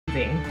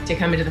to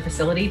come into the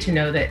facility to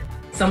know that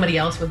somebody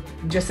else with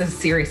just as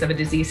serious of a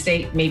disease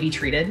state may be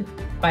treated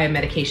by a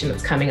medication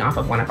that's coming off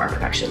of one of our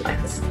production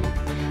lines.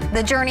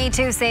 The journey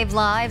to save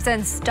lives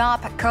and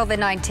stop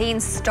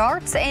COVID-19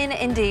 starts in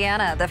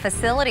Indiana, the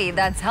facility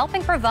that's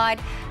helping provide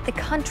the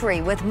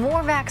country with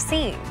more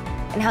vaccine,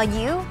 and how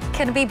you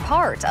can be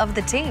part of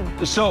the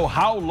team. So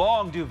how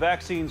long do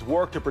vaccines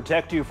work to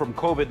protect you from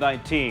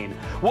COVID-19?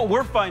 What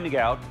we're finding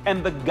out,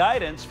 and the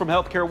guidance from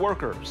healthcare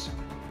workers.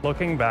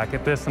 Looking back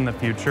at this in the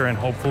future, and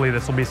hopefully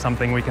this will be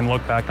something we can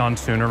look back on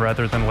sooner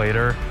rather than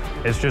later,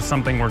 is just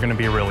something we're going to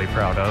be really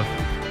proud of.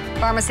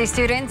 Pharmacy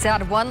students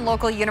at one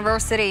local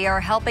university are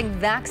helping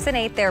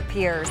vaccinate their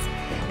peers.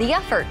 The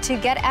effort to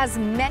get as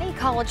many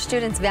college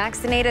students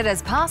vaccinated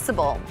as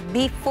possible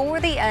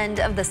before the end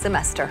of the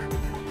semester.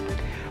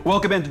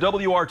 Welcome into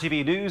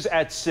WRTV News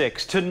at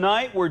 6.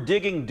 Tonight, we're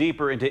digging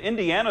deeper into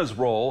Indiana's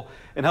role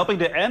in helping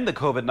to end the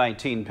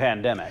COVID-19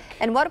 pandemic.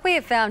 And what we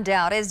have found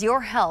out is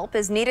your help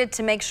is needed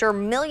to make sure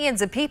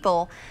millions of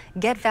people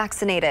get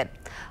vaccinated.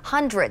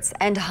 Hundreds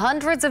and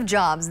hundreds of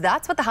jobs.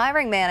 That's what the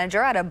hiring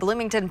manager at a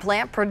Bloomington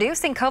plant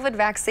producing COVID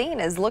vaccine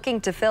is looking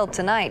to fill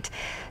tonight.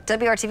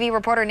 WRTV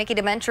reporter Nikki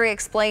Dementri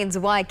explains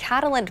why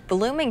Catalent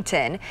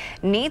Bloomington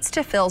needs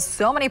to fill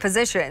so many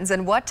positions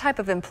and what type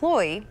of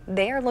employee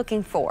they are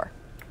looking for.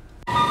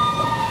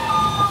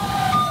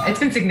 It's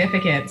been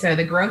significant. So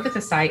the growth at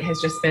the site has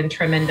just been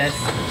tremendous.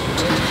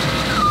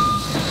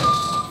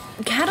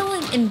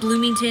 Catalent in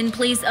Bloomington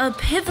plays a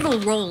pivotal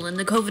role in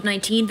the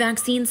COVID-19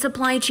 vaccine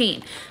supply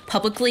chain.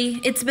 Publicly,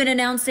 it's been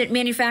announced it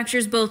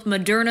manufactures both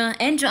Moderna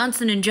and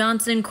Johnson &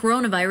 Johnson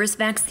coronavirus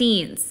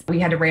vaccines. We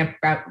had to ramp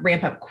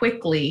up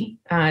quickly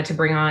to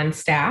bring on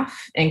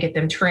staff and get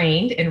them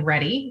trained and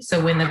ready.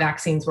 So when the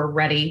vaccines were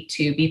ready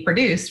to be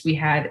produced, we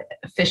had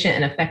efficient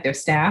and effective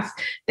staff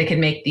that could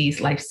make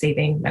these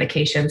life-saving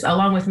medications,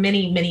 along with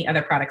many, many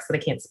other products that I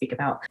can't speak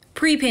about.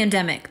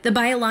 Pre-pandemic, the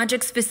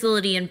biologics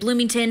facility in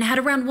Bloomington had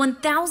around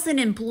 1,000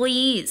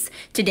 employees.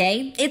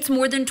 Today, it's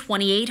more than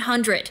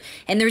 2,800,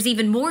 and there's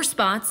even more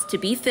spots to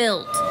be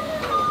filled.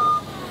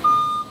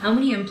 How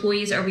many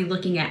employees are we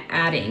looking at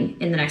adding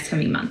in the next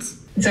coming months?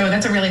 So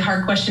that's a really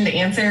hard question to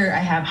answer. I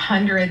have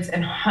hundreds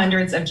and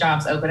hundreds of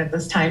jobs open at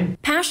this time.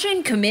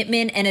 Passion,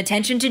 commitment, and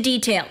attention to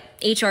detail.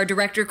 HR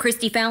Director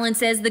Christy Fallon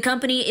says the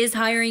company is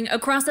hiring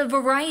across a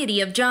variety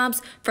of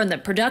jobs from the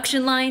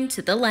production line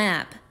to the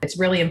lab. It's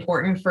really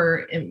important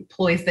for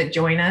employees that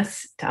join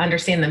us to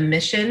understand the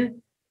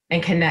mission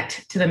and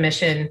connect to the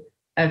mission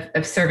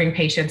of serving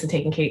patients and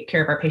taking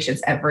care of our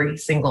patients every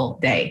single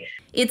day.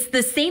 It's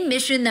the same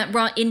mission that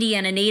brought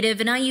Indiana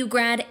native and IU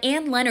grad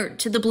Ann Leonard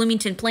to the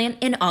Bloomington plant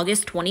in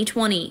August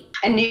 2020.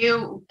 I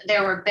knew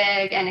there were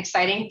big and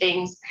exciting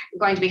things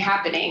going to be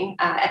happening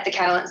at the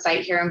Catalent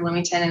site here in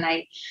Bloomington, and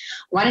I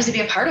wanted to be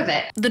a part of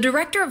it. The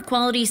director of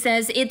quality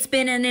says it's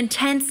been an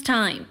intense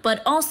time,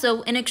 but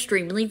also an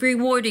extremely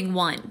rewarding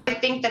one. I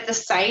think that the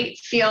site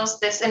feels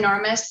this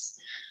enormous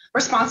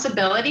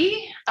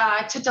responsibility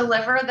to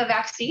deliver the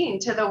vaccine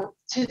to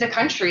the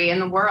country and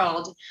the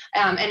world,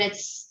 and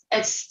it's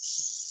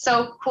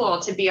so cool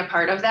to be a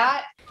part of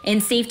that.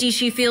 And safety,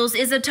 she feels,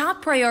 is a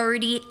top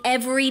priority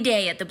every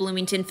day at the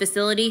Bloomington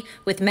facility,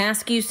 with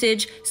mask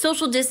usage,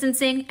 social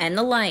distancing, and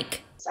the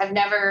like. I've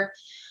never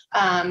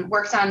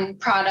worked on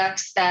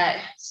products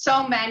that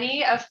so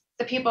many of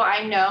the people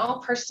I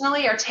know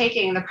personally are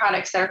taking the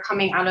products that are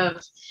coming out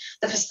of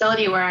the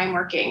facility where I'm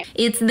working.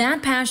 It's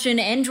that passion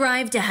and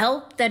drive to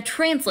help that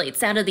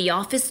translates out of the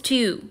office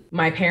too.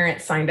 My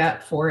parents signed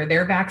up for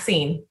their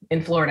vaccine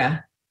in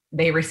Florida.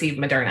 They received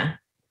Moderna,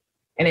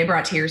 and it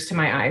brought tears to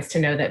my eyes to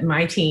know that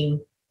my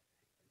team,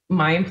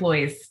 my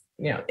employees,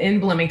 in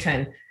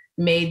Bloomington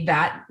made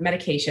that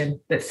medication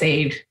that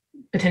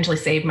potentially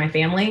saved my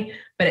family,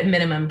 but at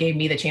minimum gave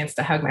me the chance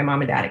to hug my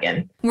mom and dad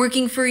again.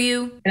 Working for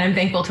you. And I'm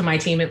thankful to my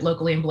team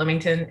locally in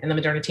Bloomington and the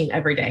Moderna team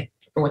every day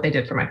for what they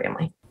did for my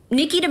family.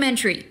 Nikki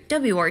Dementri,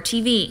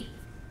 WRTV.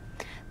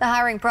 The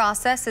hiring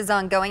process is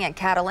ongoing at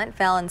Catalent.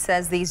 Fallon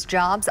says these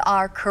jobs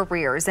are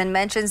careers and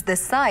mentions the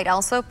site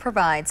also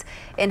provides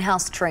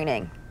in-house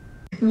training.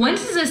 When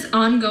does this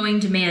ongoing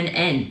demand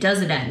end?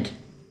 Does it end?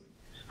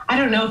 I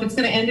don't know if it's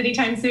going to end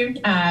anytime soon.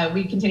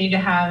 We continue to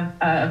have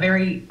a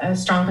very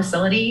strong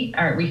facility.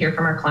 We hear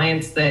from our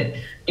clients that,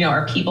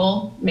 our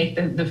people make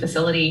the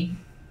facility.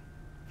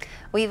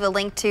 We have a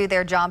link to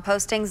their job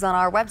postings on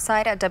our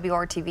website at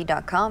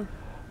WRTV.com.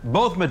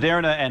 Both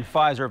Moderna and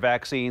Pfizer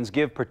vaccines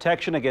give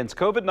protection against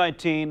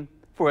COVID-19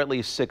 for at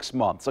least 6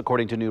 months,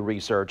 according to new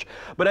research.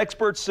 But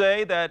experts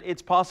say that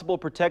its possible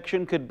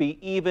protection could be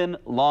even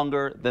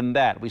longer than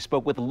that. We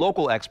spoke with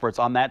local experts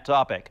on that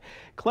topic.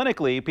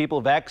 Clinically,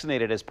 people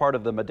vaccinated as part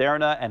of the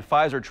Moderna and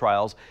Pfizer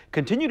trials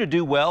continue to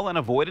do well and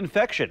avoid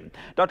infection.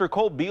 Dr.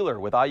 Cole Beeler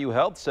with IU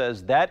Health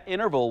says that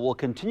interval will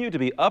continue to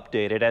be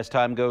updated as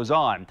time goes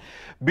on.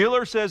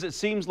 Beeler says it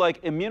seems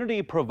like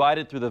immunity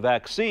provided through the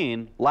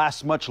vaccine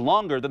lasts much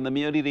longer than the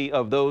immunity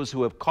of those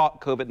who have caught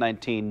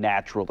COVID-19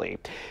 naturally.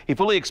 He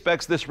fully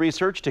expects this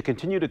research to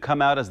continue to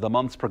come out as the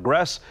months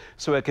progress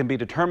so it can be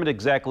determined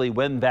exactly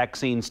when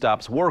vaccine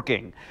stops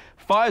working.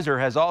 Pfizer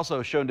has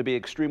also shown to be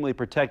extremely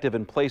protective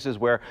in places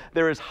where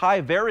there is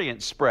high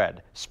variant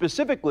spread,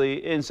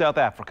 specifically in South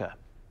Africa.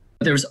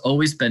 There's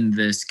always been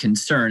this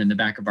concern in the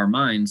back of our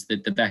minds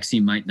that the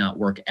vaccine might not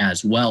work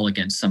as well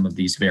against some of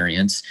these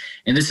variants.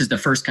 And this is the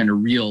first kind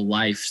of real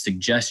life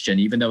suggestion,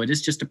 even though it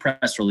is just a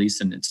press release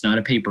and it's not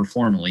a paper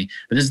formally,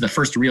 but this is the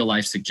first real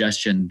life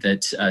suggestion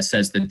that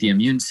says that the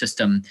immune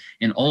system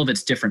in all of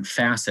its different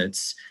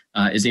facets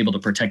is able to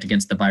protect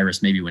against the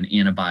virus, maybe when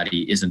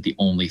antibody isn't the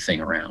only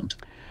thing around.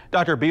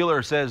 Dr.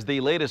 Beeler says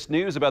the latest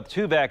news about the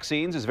two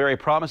vaccines is very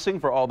promising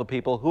for all the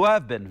people who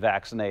have been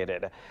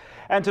vaccinated.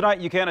 And tonight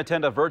you can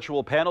attend a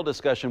virtual panel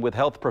discussion with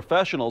health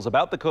professionals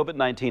about the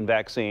COVID-19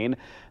 vaccine.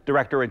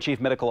 Director and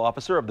Chief Medical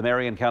Officer of the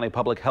Marion County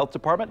Public Health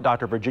Department,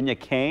 Dr. Virginia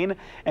Kane,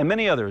 and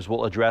many others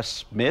will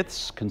address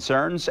myths,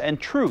 concerns, and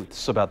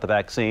truths about the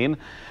vaccine.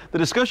 The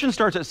discussion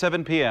starts at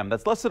 7 p.m.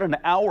 That's less than an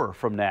hour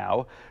from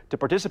now. To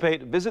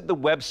participate, visit the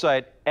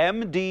website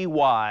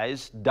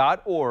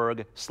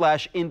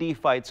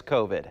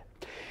mdwise.org/IndyFightsCovid.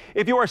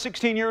 If you are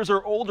 16 years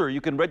or older,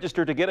 you can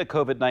register to get a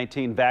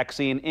COVID-19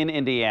 vaccine in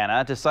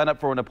Indiana. To sign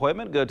up for an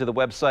appointment, go to the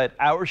website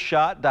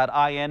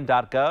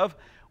ourshot.in.gov,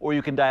 or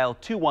you can dial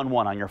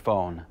 211 on your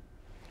phone.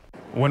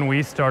 When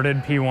we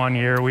started P1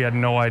 year, we had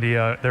no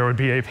idea there would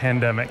be a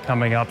pandemic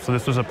coming up, so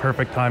this was a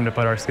perfect time to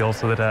put our skills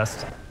to the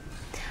test.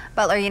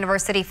 Butler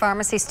University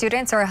pharmacy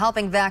students are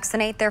helping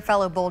vaccinate their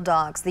fellow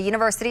Bulldogs. The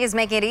university is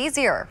making it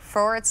easier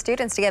for its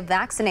students to get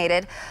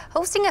vaccinated,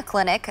 hosting a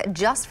clinic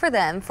just for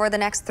them for the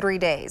next 3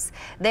 days.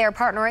 They are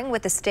partnering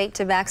with the state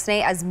to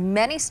vaccinate as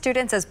many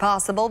students as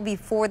possible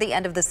before the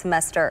end of the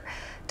semester.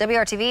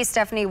 WRTV's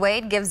Stephanie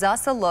Wade gives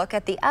us a look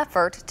at the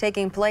effort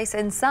taking place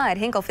inside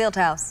Hinkle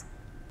Fieldhouse.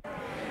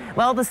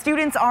 Well, the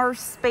students are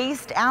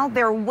spaced out.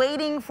 They're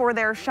waiting for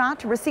their shot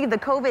to receive the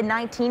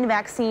COVID-19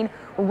 vaccine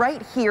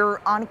right here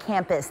on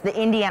campus. The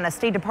Indiana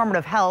State Department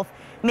of Health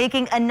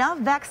making enough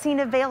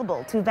vaccine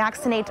available to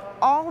vaccinate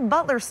all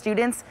Butler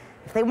students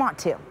if they want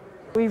to.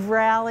 We've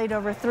rallied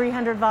over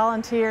 300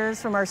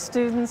 volunteers from our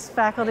students,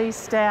 faculty,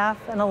 staff,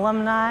 and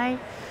alumni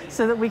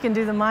so that we can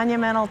do the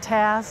monumental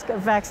task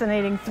of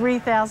vaccinating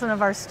 3,000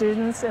 of our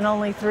students in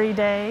only 3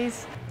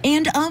 days.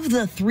 And of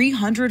the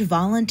 300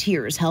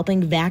 volunteers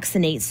helping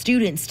vaccinate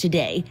students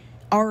today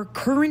are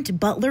current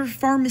Butler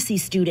pharmacy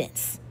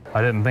students.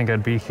 I didn't think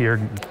I'd be here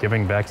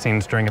giving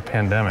vaccines during a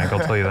pandemic,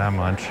 I'll tell you that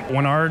much.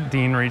 When our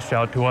dean reached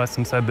out to us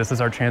and said this is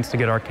our chance to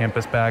get our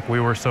campus back, we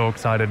were so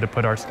excited to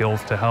put our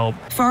skills to help.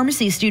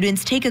 Pharmacy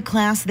students take a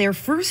class their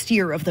first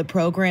year of the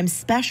program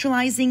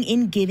specializing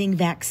in giving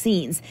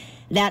vaccines.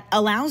 That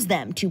allows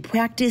them to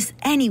practice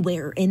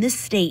anywhere in the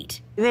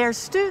state. They are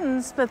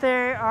students, but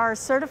they are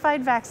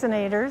certified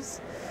vaccinators.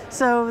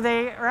 So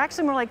they are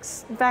actually more like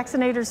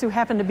vaccinators who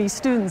happen to be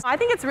students. I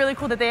think it's really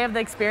cool that they have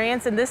the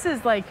experience, and this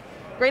is like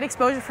great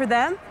exposure for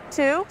them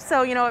too.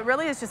 So, you know, it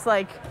really is just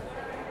like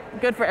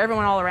good for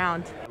everyone all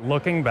around.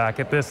 Looking back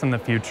at this in the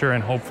future,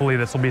 and hopefully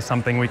this will be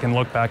something we can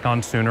look back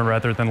on sooner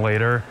rather than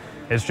later,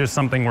 it's just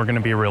something we're going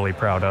to be really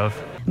proud of.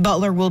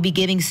 Butler will be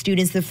giving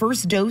students the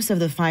first dose of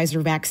the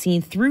Pfizer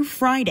vaccine through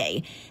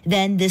Friday,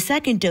 then the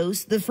second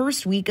dose the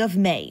first week of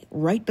May,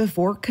 right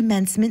before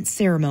commencement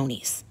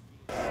ceremonies.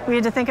 We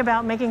had to think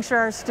about making sure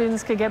our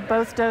students could get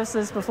both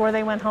doses before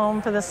they went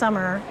home for the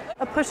summer.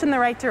 A push in the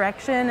right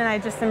direction, and I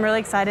just am really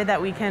excited that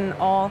we can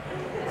all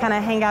kind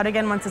of hang out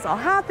again once this all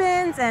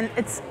happens. And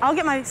I'll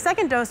get my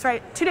second dose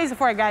right 2 days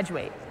before I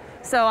graduate.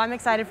 So I'm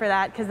excited for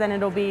that because then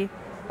it'll be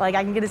like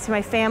I can get to see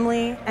my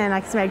family and I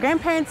can see my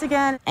grandparents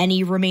again.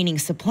 Any remaining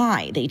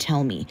supply, they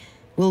tell me,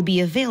 will be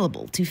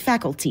available to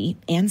faculty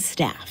and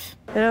staff.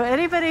 You know,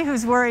 anybody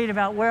who's worried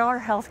about where our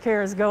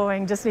healthcare is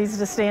going just needs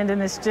to stand in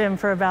this gym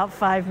for about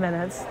 5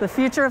 minutes. The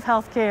future of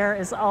healthcare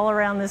is all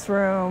around this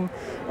room,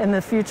 and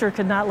the future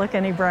could not look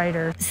any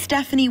brighter.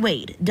 Stephanie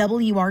Wade,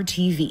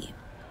 WRTV.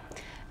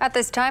 At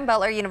this time,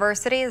 Butler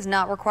University is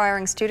not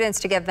requiring students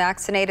to get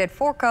vaccinated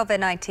for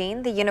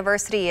COVID-19. The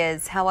university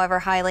is, however,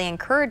 highly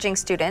encouraging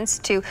students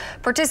to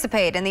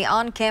participate in the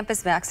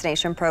on-campus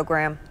vaccination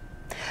program.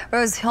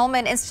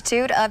 Rose-Hulman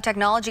Institute of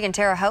Technology in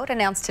Terre Haute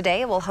announced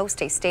today it will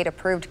host a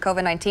state-approved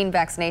COVID-19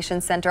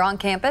 vaccination center on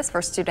campus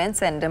for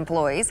students and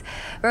employees.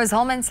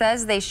 Rose-Hulman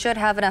says they should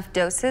have enough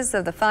doses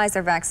of the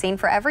Pfizer vaccine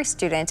for every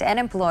student and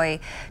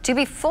employee to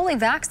be fully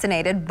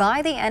vaccinated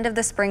by the end of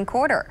the spring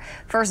quarter.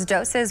 First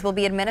doses will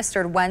be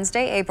administered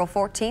Wednesday, April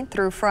 14th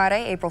through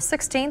Friday, April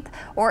 16th,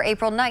 or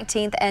April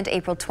 19th and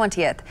April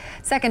 20th.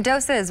 Second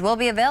doses will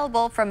be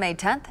available from May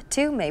 10th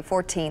to May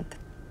 14th.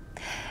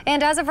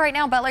 And as of right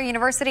now, Butler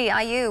University,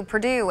 IU,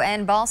 Purdue,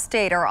 and Ball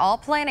State are all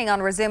planning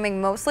on resuming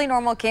mostly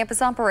normal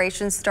campus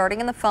operations starting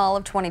in the fall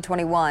of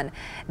 2021.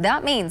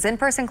 That means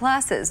in-person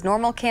classes,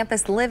 normal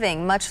campus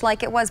living, much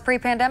like it was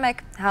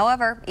pre-pandemic.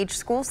 However, each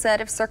school said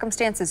if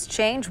circumstances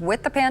change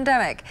with the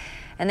pandemic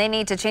and they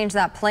need to change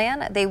that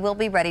plan, they will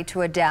be ready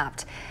to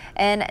adapt.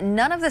 And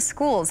none of the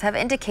schools have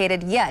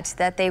indicated yet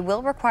that they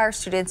will require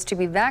students to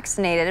be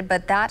vaccinated,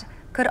 but that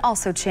could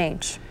also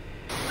change.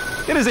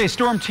 It is a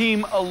storm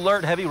team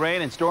alert. Heavy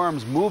rain and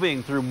storms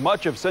moving through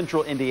much of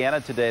central Indiana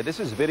today. This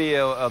is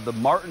video of the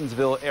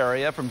Martinsville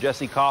area from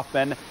Jesse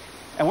Kaufman.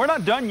 And we're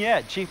not done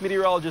yet. Chief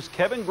Meteorologist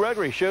Kevin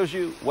Gregory shows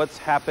you what's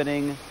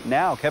happening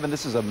now. Kevin,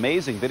 this is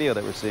amazing video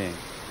that we're seeing.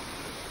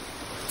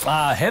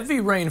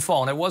 Heavy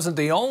rainfall, and it wasn't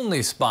the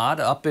only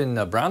spot. Up in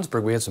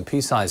Brownsburg, we had some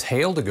pea-sized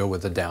hail to go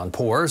with the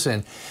downpours,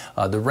 and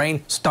the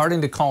rain starting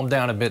to calm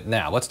down a bit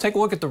now. Let's take a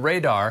look at the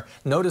radar.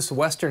 Notice the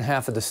western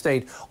half of the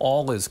state,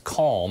 all is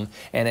calm.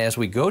 And as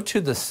we go to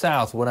the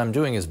south, what I'm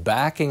doing is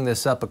backing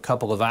this up a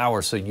couple of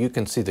hours so you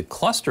can see the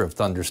cluster of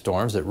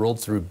thunderstorms that rolled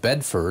through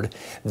Bedford,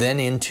 then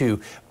into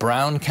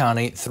Brown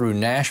County through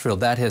Nashville.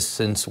 That has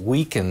since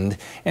weakened,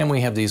 and we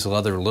have these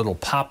other little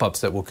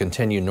pop-ups that will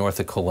continue north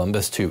of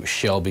Columbus to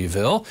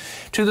Shelbyville.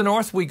 To the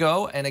north we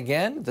go, and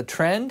again, the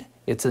trend,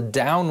 it's a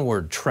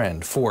downward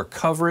trend for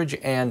coverage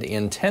and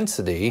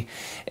intensity.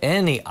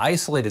 Any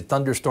isolated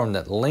thunderstorm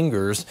that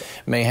lingers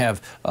may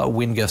have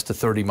wind gusts to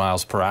 30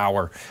 miles per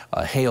hour.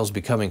 Hail's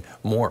becoming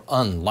more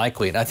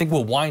unlikely. And I think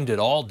we'll wind it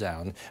all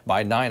down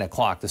by 9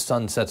 o'clock. The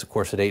sun sets, of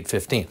course, at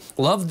 8:15.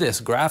 Love this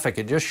graphic.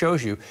 It just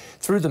shows you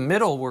through the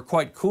middle, we're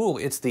quite cool.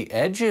 It's the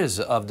edges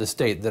of the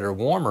state that are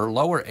warmer.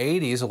 Lower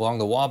 80s along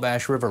the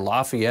Wabash River,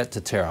 Lafayette to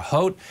Terre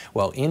Haute,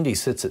 while Indy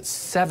sits at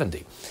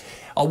 70.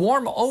 A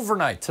warm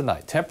overnight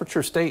tonight.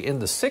 Temperatures stay in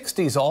the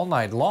 60s all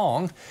night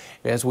long.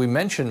 As we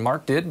mentioned,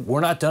 Mark did,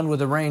 we're not done with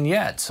the rain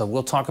yet. So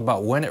we'll talk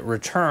about when it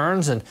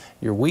returns and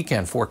your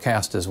weekend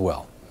forecast as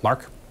well.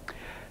 Mark?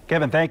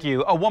 Kevin, thank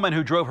you. A woman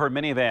who drove her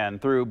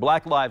minivan through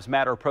Black Lives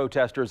Matter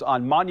protesters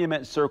on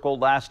Monument Circle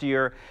last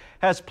year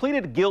has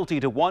pleaded guilty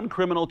to one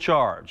criminal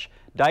charge.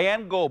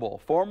 Diane Goebel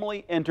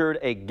formally entered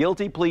a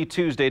guilty plea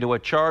Tuesday to a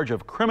charge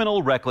of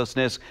criminal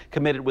recklessness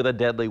committed with a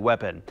deadly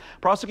weapon.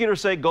 Prosecutors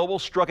say Goebel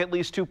struck at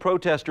least 2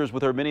 protesters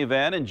with her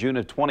minivan in June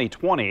of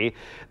 2020.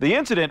 The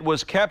incident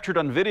was captured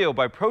on video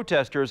by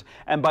protesters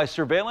and by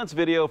surveillance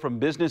video from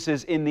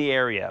businesses in the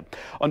area.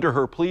 Under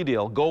her plea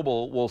deal,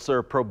 Goebel will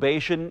serve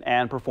probation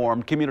and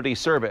perform community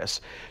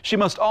service. She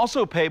must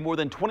also pay more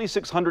than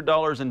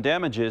 $2,600 in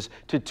damages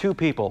to 2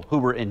 people who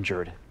were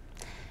injured.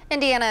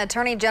 Indiana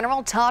Attorney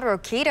General Todd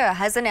Rokita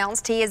has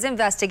announced he is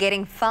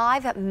investigating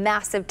 5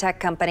 massive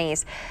tech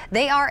companies.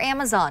 They are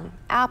Amazon,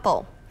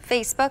 Apple,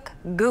 Facebook,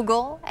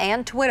 Google,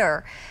 and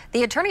Twitter.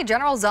 The Attorney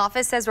General's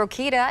office says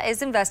Rokita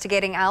is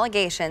investigating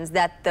allegations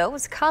that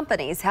those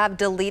companies have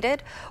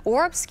deleted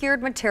or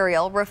obscured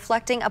material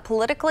reflecting a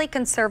politically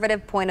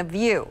conservative point of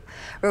view.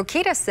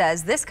 Rokita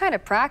says this kind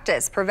of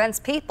practice prevents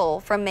people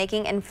from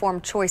making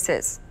informed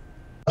choices.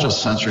 Not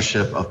just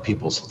censorship of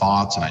people's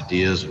thoughts and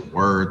ideas and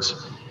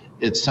words.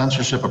 It's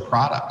censorship of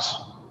products.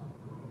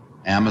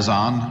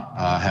 Amazon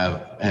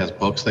has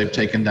books they've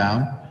taken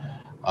down.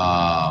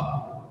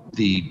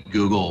 The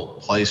Google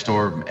Play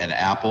Store and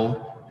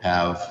Apple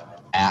have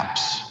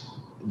apps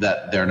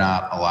that they're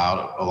not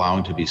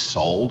allowing to be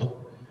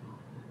sold.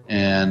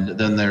 And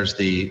then there's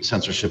the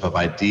censorship of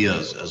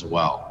ideas as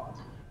well.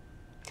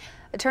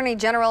 Attorney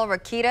General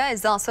Rokita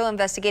is also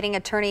investigating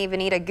attorney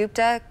Vanita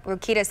Gupta.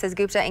 Rokita says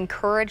Gupta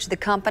encouraged the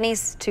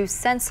companies to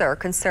censor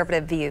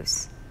conservative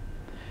views.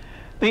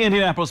 The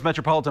Indianapolis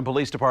Metropolitan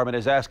Police Department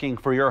is asking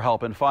for your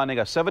help in finding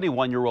a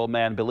 71-year-old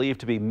man believed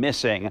to be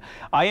missing.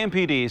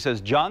 IMPD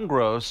says John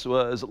Gross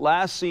was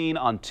last seen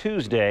on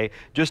Tuesday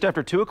just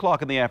after 2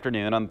 o'clock in the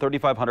afternoon on the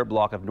 3500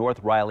 block of North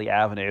Riley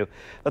Avenue.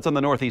 That's on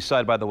the northeast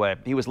side, by the way.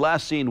 He was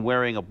last seen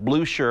wearing a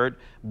blue shirt,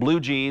 blue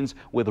jeans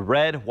with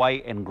red,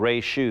 white, and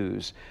gray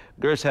shoes.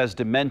 Gross has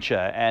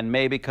dementia and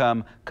may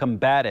become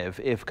combative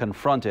if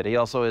confronted. He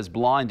also is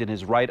blind in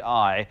his right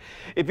eye.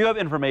 If you have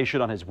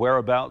information on his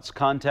whereabouts,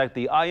 contact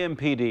the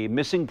IMPD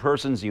Missing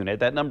Persons Unit.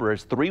 That number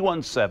is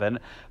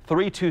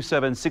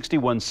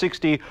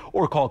 317-327-6160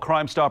 or call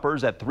Crime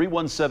Stoppers at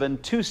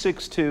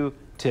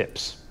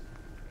 317-262-TIPS.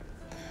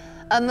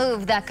 A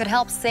move that could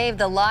help save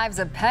the lives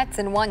of pets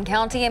in one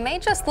county. It may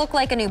just look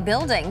like a new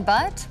building,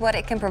 but what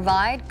it can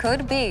provide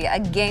could be a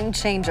game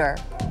changer.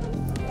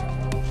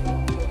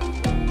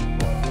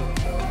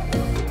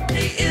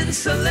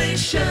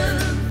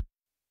 Insulation.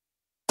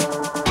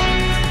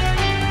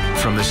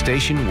 From the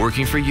station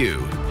working for you,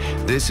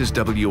 this is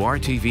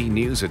WRTV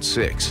News at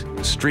 6,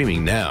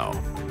 streaming now.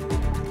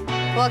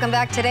 Welcome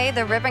back. Today,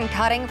 the ribbon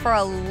cutting for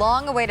a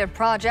long-awaited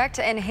project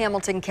in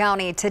Hamilton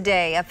County.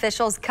 Today,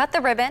 officials cut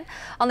the ribbon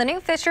on the new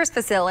Fishers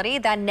facility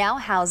that now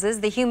houses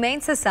the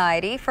Humane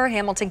Society for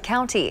Hamilton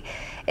County.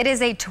 It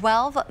is a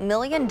 $12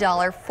 million,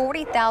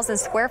 40,000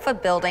 square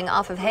foot building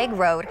off of Hague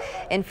Road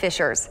in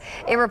Fishers.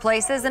 It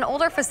replaces an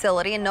older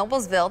facility in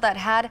Noblesville that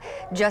had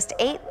just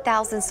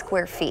 8,000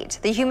 square feet.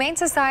 The Humane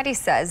Society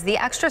says the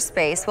extra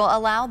space will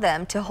allow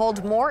them to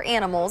hold more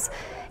animals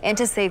and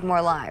to save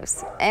more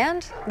lives.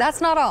 And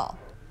that's not all.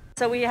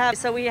 So we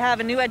have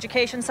a new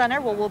education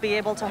center where we'll be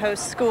able to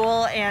host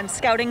school and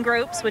scouting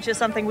groups, which is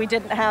something we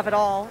didn't have at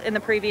all in the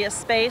previous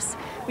space.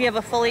 We have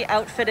a fully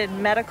outfitted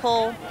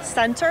medical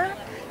center.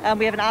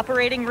 We have an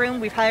operating room.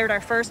 We've hired our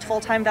first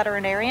full-time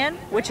veterinarian,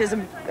 which is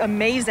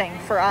amazing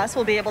for us.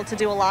 We'll be able to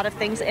do a lot of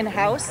things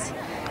in-house,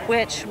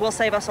 which will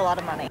save us a lot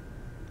of money.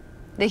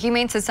 The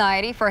Humane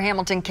Society for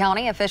Hamilton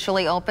County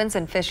officially opens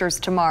in Fishers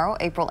tomorrow,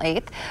 April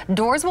 8th.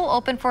 Doors will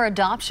open for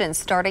adoption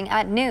starting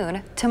at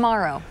noon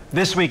tomorrow.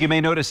 This week, you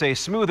may notice a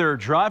smoother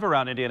drive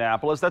around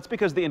Indianapolis. That's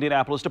because the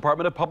Indianapolis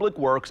Department of Public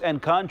Works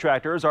and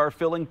contractors are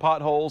filling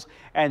potholes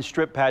and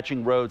strip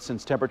patching roads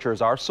since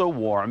temperatures are so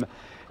warm.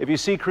 If you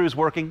see crews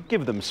working,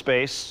 give them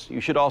space.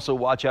 You should also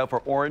watch out for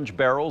orange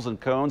barrels and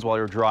cones while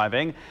you're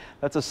driving.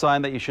 That's a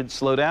sign that you should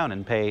slow down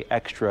and pay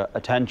extra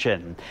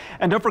attention.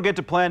 And don't forget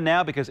to plan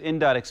now, because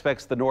INDOT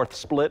expects the North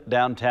Split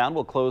downtown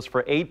will close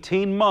for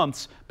 18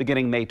 months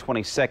beginning May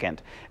 22nd.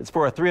 It's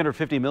for a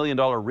 $350 million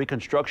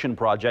reconstruction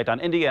project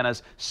on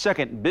Indiana's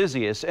second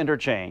busiest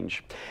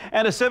interchange.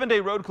 And a 7-day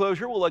road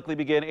closure will likely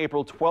begin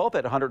April 12th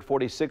at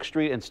 146th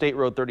Street and State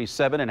Road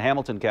 37 in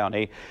Hamilton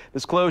County.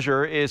 This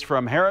closure is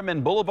from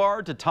Harriman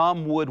Boulevard to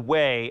Tom Wood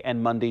Way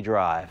and Mundy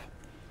Drive.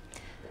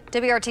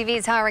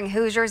 WRTV's Hiring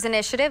Hoosiers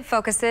initiative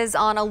focuses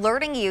on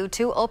alerting you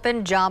to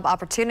open job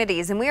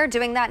opportunities, and we are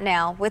doing that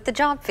now with the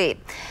job feed.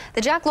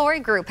 The Jack Laurie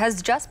Group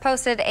has just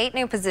posted 8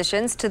 new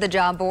positions to the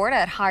job board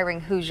at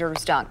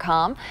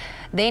hiringhoosiers.com.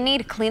 They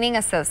need cleaning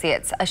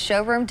associates, a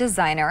showroom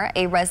designer,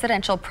 a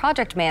residential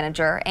project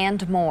manager,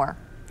 and more.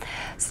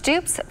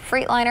 Stoops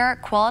Freightliner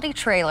Quality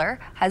Trailer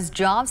has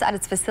jobs at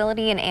its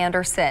facility in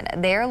Anderson.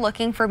 They're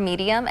looking for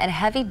medium and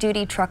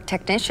heavy-duty truck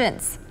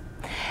technicians.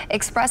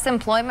 Express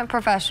Employment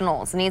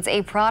Professionals needs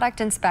a product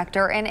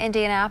inspector in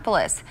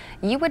Indianapolis.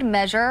 You would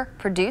measure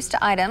produced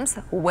items,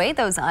 weigh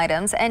those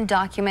items, and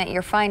document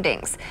your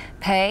findings.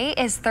 Pay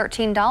is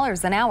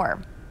 $13 an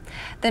hour.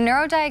 The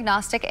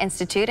Neurodiagnostic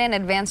Institute and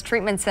Advanced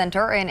Treatment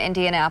Center in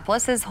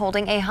Indianapolis is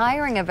holding a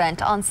hiring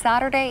event on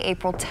Saturday,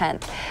 April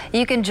 10th.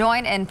 You can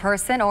join in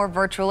person or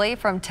virtually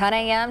from 10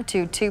 a.m.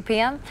 to 2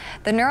 p.m.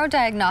 The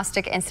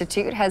Neurodiagnostic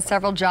Institute has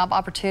several job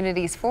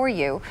opportunities for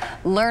you.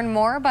 Learn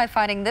more by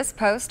finding this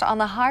post on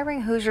the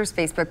Hiring Hoosiers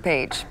Facebook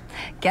page.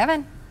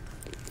 Kevin.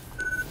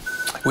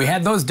 We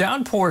had those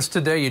downpours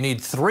today. You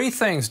need 3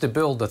 things to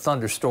build a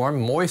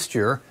thunderstorm: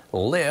 moisture,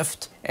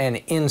 lift,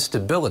 and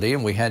instability.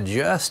 And we had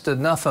just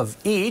enough of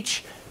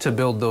each to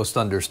build those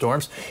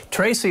thunderstorms.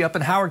 Tracy up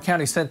in Howard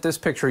County sent this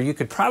picture. You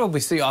could probably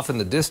see off in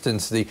the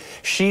distance the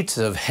sheets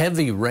of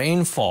heavy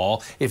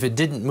rainfall if it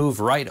didn't move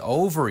right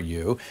over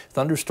you.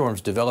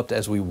 Thunderstorms developed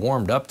as we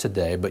warmed up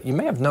today, but you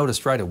may have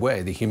noticed right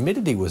away the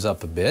humidity was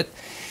up a bit.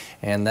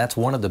 And that's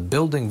one of the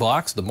building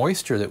blocks, the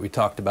moisture that we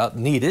talked about,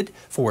 needed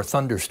for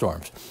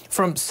thunderstorms.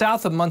 From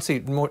south of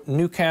Muncie,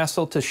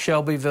 Newcastle to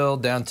Shelbyville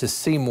down to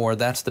Seymour,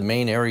 that's the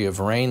main area of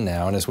rain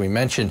now. And as we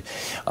mentioned,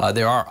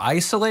 there are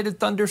isolated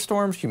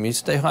thunderstorms. You may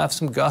still have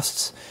some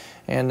gusts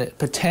and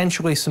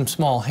potentially some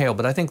small hail,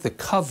 but I think the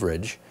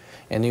coverage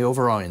and the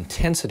overall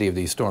intensity of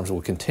these storms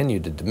will continue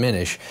to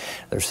diminish.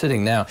 They're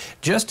sitting now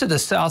just to the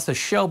south of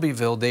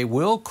Shelbyville. They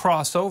will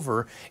cross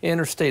over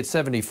Interstate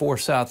 74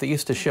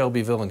 southeast to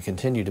Shelbyville and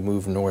continue to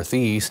move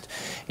northeast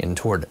in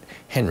toward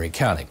Henry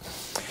County.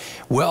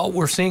 Well,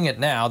 we're seeing it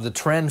now, the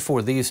trend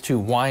for these to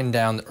wind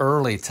down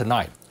early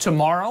tonight.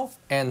 Tomorrow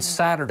and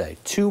Saturday,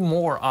 2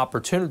 more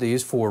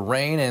opportunities for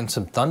rain and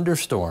some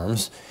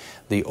thunderstorms.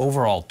 The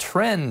overall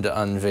trend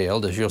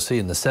unveiled, as you'll see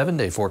in the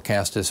 7-day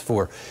forecast, is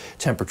for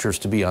temperatures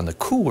to be on the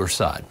cooler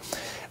side.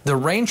 The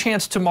rain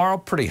chance tomorrow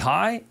pretty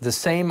high. The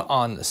same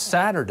on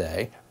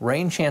Saturday.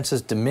 Rain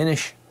chances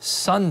diminish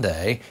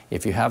Sunday.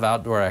 If you have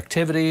outdoor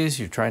activities,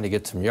 you're trying to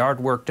get some yard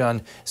work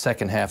done,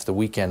 second half of the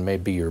weekend may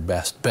be your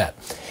best bet.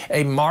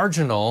 A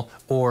marginal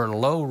or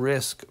low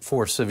risk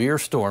for severe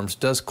storms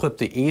does clip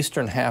the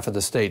eastern half of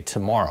the state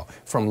tomorrow,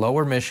 from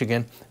lower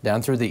Michigan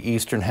down through the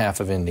eastern half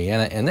of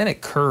Indiana, and then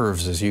it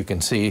curves, as you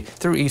can see,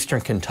 through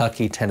eastern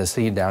Kentucky,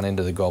 Tennessee, down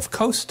into the Gulf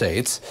Coast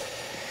states.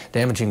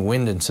 Damaging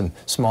wind and some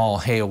small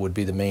hail would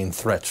be the main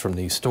threats from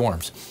these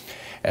storms.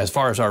 As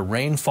far as our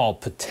rainfall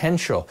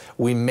potential,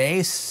 we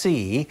may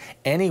see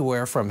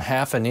anywhere from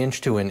 ½ an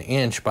inch to 1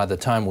 inch by the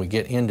time we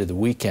get into the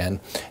weekend.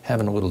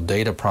 Having a little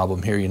data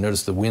problem here. You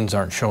notice the winds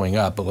aren't showing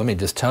up, but let me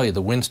just tell you,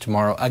 the winds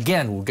tomorrow,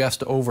 again, will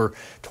gust over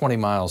 20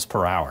 miles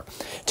per hour.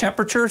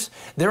 Temperatures,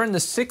 they're in the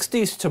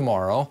 60s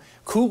tomorrow.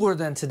 Cooler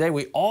than today.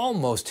 We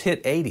almost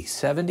hit 80.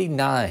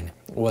 79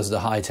 was the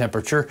high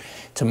temperature.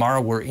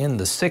 Tomorrow we're in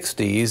the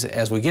 60s.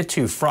 As we get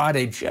to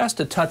Friday, just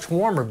a touch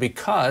warmer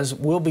because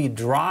we'll be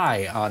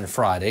dry on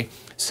Friday.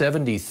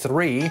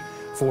 73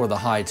 for the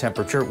high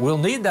temperature. We'll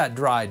need that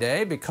dry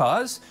day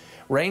because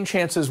rain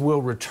chances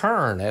will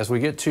return. As we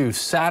get to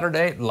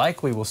Saturday,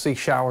 likely we'll see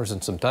showers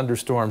and some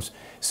thunderstorms.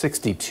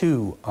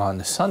 62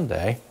 on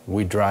Sunday.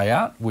 We dry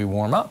out, we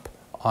warm up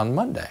on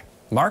Monday.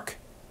 Mark?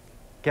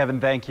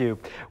 Kevin, thank you.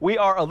 We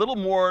are a little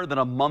more than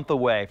a month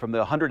away from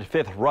the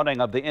 105th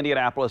running of the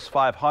Indianapolis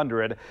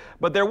 500,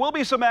 but there will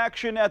be some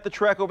action at the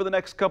track over the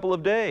next couple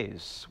of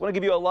days. I want to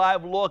give you a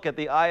live look at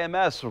the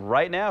IMS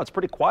right now. It's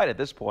pretty quiet at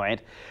this point.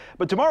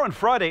 But tomorrow and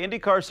Friday,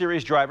 IndyCar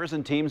Series drivers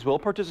and teams will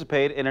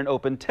participate in an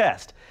open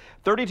test.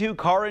 32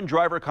 car and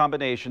driver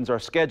combinations are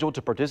scheduled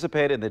to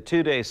participate in the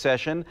 2-day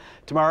session.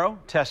 Tomorrow,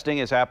 testing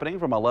is happening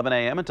from 11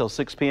 a.m. until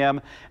 6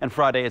 p.m. and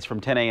Friday it's from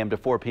 10 a.m. to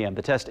 4 p.m.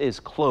 The test is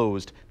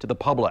closed to the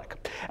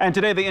public. And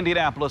today, the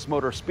Indianapolis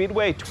Motor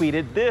Speedway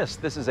tweeted this.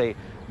 This is a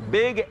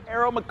big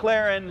Arrow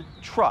McLaren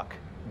truck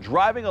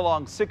driving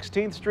along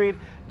 16th Street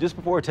just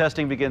before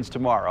testing begins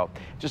tomorrow.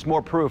 Just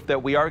more proof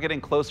that we are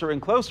getting closer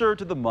and closer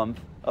to the month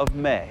of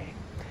May.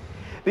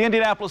 The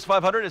Indianapolis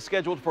 500 is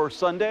scheduled for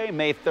Sunday,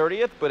 May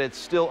 30th, but it's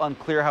still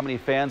unclear how many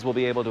fans will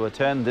be able to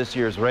attend this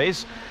year's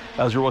race.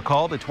 As you'll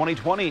recall, the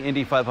 2020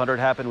 Indy 500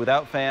 happened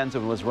without fans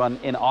and was run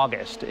in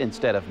August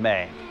instead of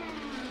May.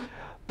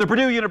 The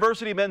Purdue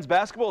University men's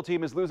basketball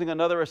team is losing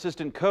another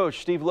assistant coach.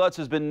 Steve Lutz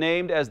has been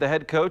named as the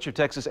head coach of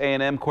Texas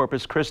A&M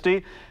Corpus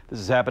Christi. This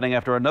is happening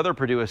after another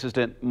Purdue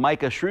assistant,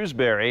 Micah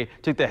Shrewsbury,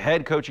 took the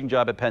head coaching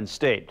job at Penn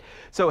State.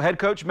 So head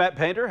coach Matt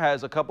Painter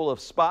has a couple of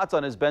spots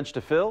on his bench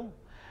to fill.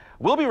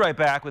 We'll be right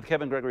back with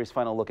Kevin Gregory's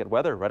final look at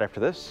weather right after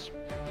this.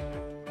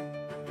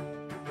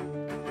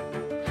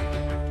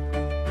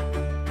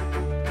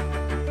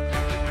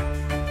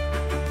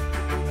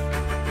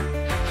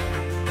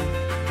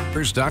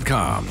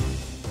 .com.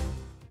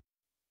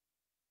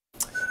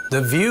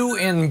 The view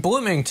in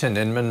Bloomington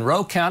in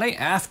Monroe County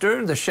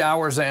after the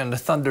showers and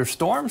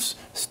thunderstorms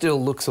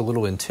still looks a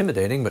little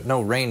intimidating, but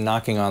no rain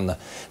knocking on the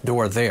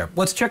door there.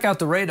 Let's check out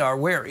the radar.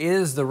 Where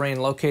is the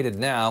rain located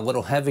now? A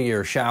little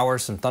heavier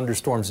showers and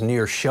thunderstorms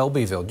near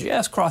Shelbyville,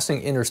 just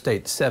crossing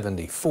Interstate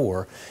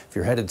 74. If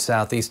you're headed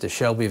southeast to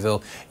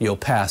Shelbyville, you'll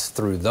pass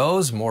through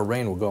those. More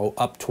rain will go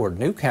up toward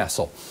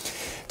Newcastle.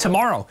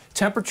 Tomorrow,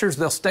 temperatures,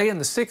 they'll stay in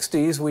the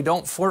 60s. We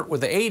don't flirt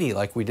with the 80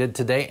 like we did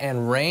today.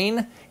 And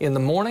rain in the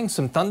morning,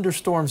 some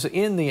thunderstorms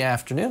in the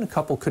afternoon. A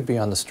couple could be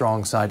on the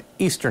strong side,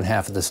 eastern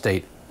half of the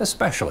state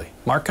especially.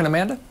 Mark and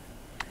Amanda?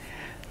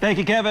 Thank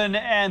you, Kevin,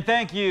 and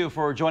thank you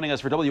for joining us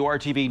for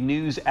WRTV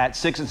News at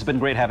 6. It's been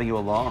great having you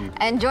along.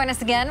 And join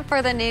us again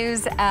for the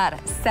news at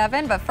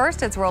 7. But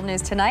first, it's World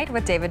News Tonight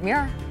with David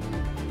Muir.